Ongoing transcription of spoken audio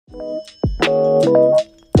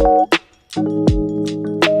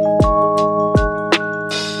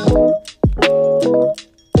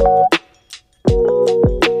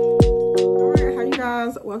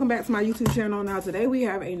YouTube channel. Now today we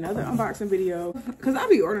have another unboxing video because I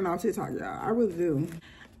be ordering off TikTok, y'all. I really do.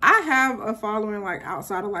 I have a following like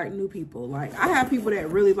outside of like new people. Like I have people that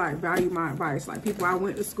really like value my advice, like people I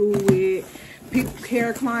went to school with,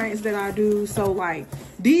 care clients that I do. So like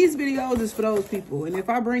these videos is for those people, and if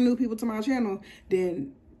I bring new people to my channel,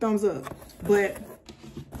 then thumbs up. But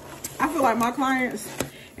I feel like my clients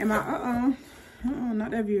and my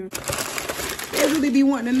not that view, they really be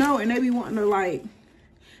wanting to know, and they be wanting to like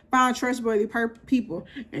find trustworthy people.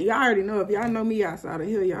 And y'all already know, if y'all know me outside of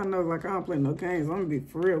here, y'all know like I don't play no games. I'm gonna be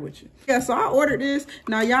for real with you. Yeah, so I ordered this.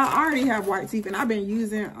 Now y'all already have white teeth, and I've been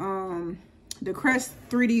using the Crest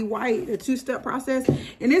 3D white, the two-step process,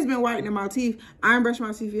 and it's been whitening my teeth. I ain't brushed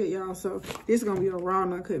my teeth yet, y'all, so this is gonna be a raw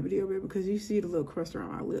and uncut video, baby, because you see the little crust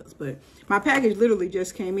around my lips. But my package literally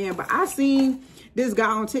just came in. But I seen this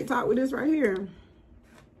guy on TikTok with this right here,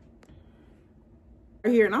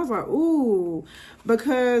 and I was like, ooh,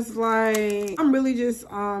 because like I'm really just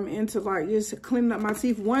into like just cleaning up my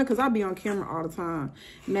teeth. One, because I be on camera all the time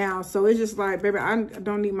now, so it's just like, baby, I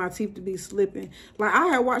don't need my teeth to be slipping. Like I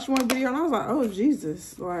had watched one video and I was like, oh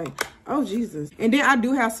Jesus, like, oh Jesus. And then I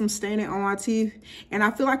do have some staining on my teeth, and I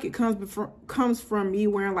feel like it comes from me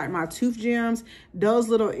wearing like my tooth gems. Those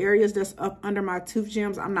little areas that's up under my tooth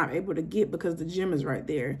gems, I'm not able to get because the gem is right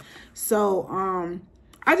there. So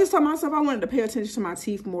I just told myself I wanted to pay attention to my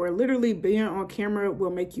teeth more. Literally being on camera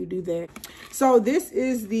will make you do that. So this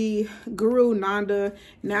is the Guru Nanda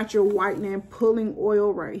Natural Whitening Pulling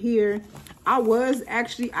Oil right here. I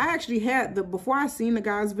actually had before I seen the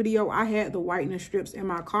guy's video, I had the whitening strips in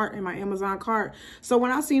my cart, in my Amazon cart. So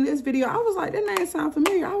when I seen this video, I was like, that name sound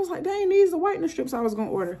familiar. I was like, dang, these are the whitening strips I was gonna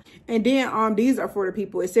order. And then these are for the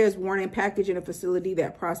people. It says warning, package in a facility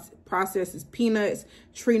that processes peanuts,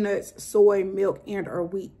 tree nuts, soy, milk, and or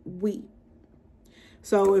wheat.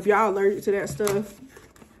 So if y'all allergic to that stuff,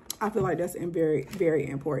 I feel like that's very, very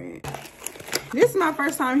important. This is my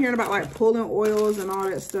first time hearing about like pulling oils and all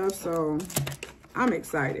that stuff, so I'm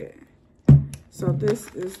excited. So this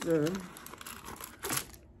is the,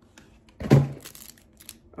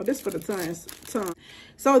 oh, this for the tongue.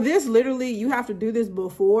 So this literally, you have to do this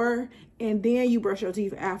before and then you brush your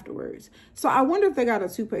teeth afterwards. So I wonder if they got a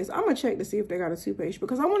toothpaste. I'm gonna check to see if they got a toothpaste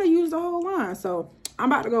because I want to use the whole line. So I'm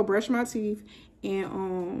about to go brush my teeth,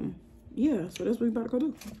 and yeah, so that's what we about to go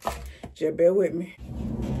do. Just bear with me.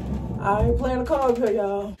 I ain't playing the cards here,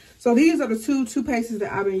 y'all. So these are the two toothpastes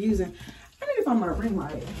that I've been using. I need to find my ring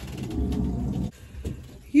light.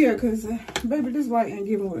 Yeah, because, baby, this light ain't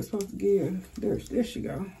giving what it's supposed to give. There she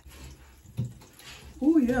go.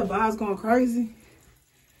 Ooh, yeah, Vi's going crazy.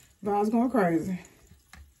 Vi's going crazy.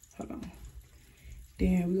 Hold on.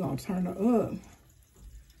 Then we gonna turn her up.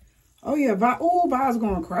 Oh, yeah, Vi's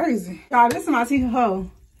going crazy. Y'all, this is my teeth hoe.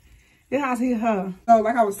 So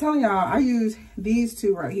like I was telling y'all, I use these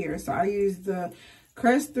two right here. So I use the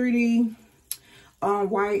Crest 3D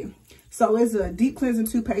white. So it's a deep cleansing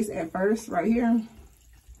toothpaste at first right here.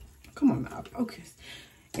 Come on now, focus.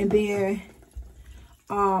 And then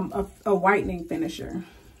a whitening finisher.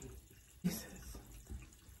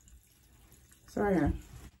 Sorry.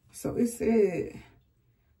 So it said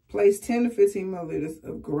place 10 to 15 milliliters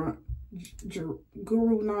of Guru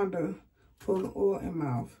Nanda Pulling Oil in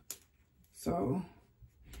mouth. So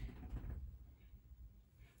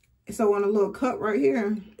on a little cup right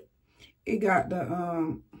here, it got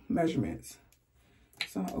the measurements.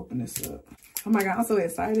 So I'll open this up. Oh my God, I'm so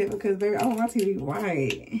excited because, baby, I want my teeth to be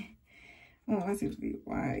white. I want my teeth to be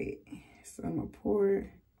white. So I'm gonna pour it.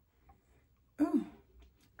 Oh,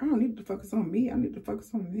 I don't need to focus on me. I need to focus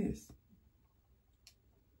on this.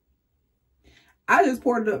 I just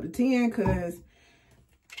poured it up to 10 because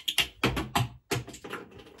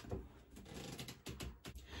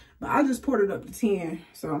but I just poured it up to 10,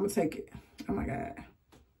 so I'm gonna take it. Oh my God.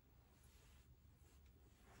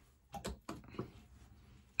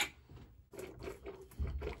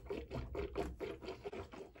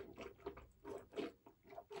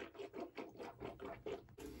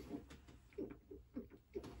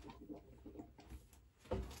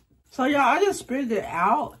 So y'all, I just spit it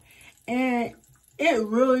out, and it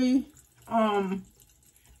really, it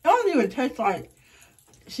don't even taste like.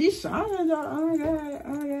 She's shining, y'all. Oh my God. Oh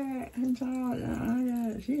my God. Oh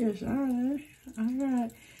my God. She is shining. Oh my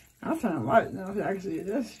God. I'm trying to light it now so I can see it.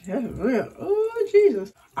 That's real. Oh,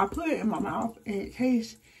 Jesus. I put it in my mouth and it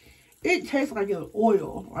tastes like it's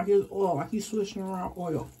oil. Like you swishing around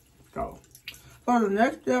oil. So the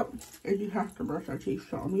next step is you have to brush your teeth.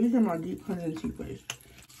 So I'm using my deep cleansing toothpaste.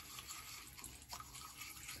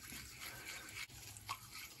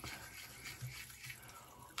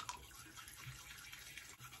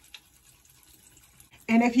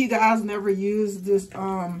 And And if you guys never used this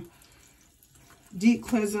deep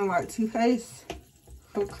cleansing like toothpaste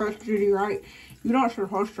of Crushed Beauty, right? You don't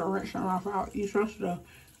supposed to rinse your mouth out. You're supposed to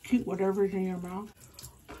keep whatever's in your mouth.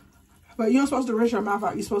 But you're not supposed to rinse your mouth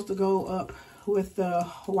out. You're supposed to go up with the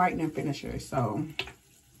whitening finisher. So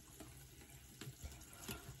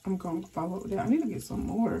I'm gonna follow up with that. I need to get some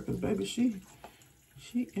more because baby, she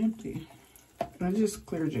empty. And just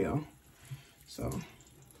clear gel. So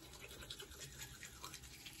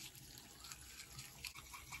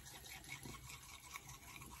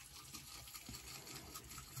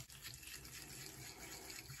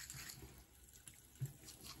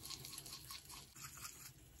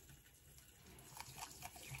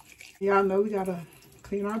y'all know we gotta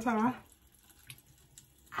clean our tie.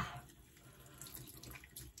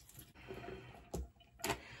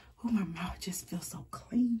 Oh, my mouth just feels so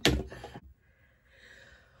clean.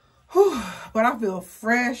 Whew, but I feel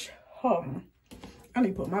fresh. Oh, I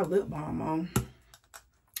need to put my lip balm on.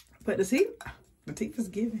 But the teeth is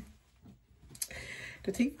giving.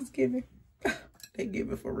 The teeth is giving. They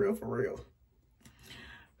give it for real, for real.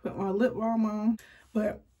 Put my lip balm on.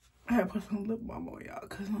 But I had to put some lip balm on, y'all,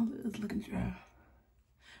 because my lip is looking dry.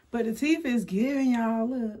 But the teeth is giving, y'all.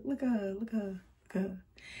 Look at her, look at her, look at her.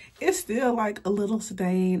 It's still like a little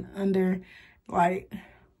stain under like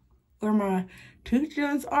where my tooth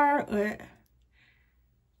joints are, but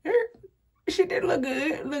she did look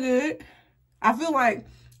good, look good. I feel like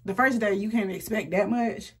the first day you can't expect that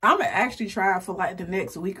much. I'm gonna actually try it for like the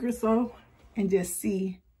next week or so and just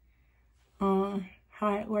see how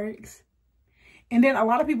it works. And then a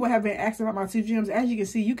lot of people have been asking about my tooth gems. As you can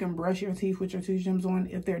see, you can brush your teeth with your tooth gems on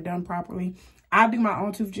if they're done properly. I do my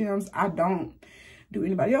own tooth gems. I don't do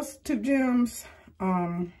anybody else's tooth gems.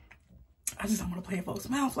 I just don't want to play in folks'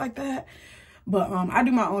 mouth like that. But I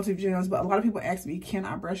do my own tooth gems. But a lot of people ask me, can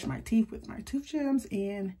I brush my teeth with my tooth gems?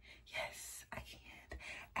 And yes, I can,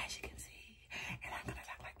 as you can see. And I'm gonna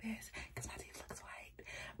talk like this because my teeth looks white.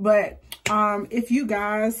 But if you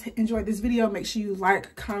guys enjoyed this video, make sure you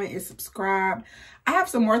like, comment, and subscribe. I have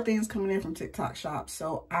some more things coming in from TikTok Shop,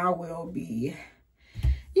 so I will be,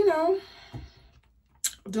 you know,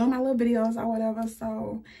 doing my little videos or whatever.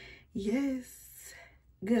 So yes,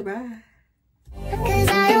 goodbye. 'Cause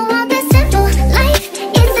I don't want this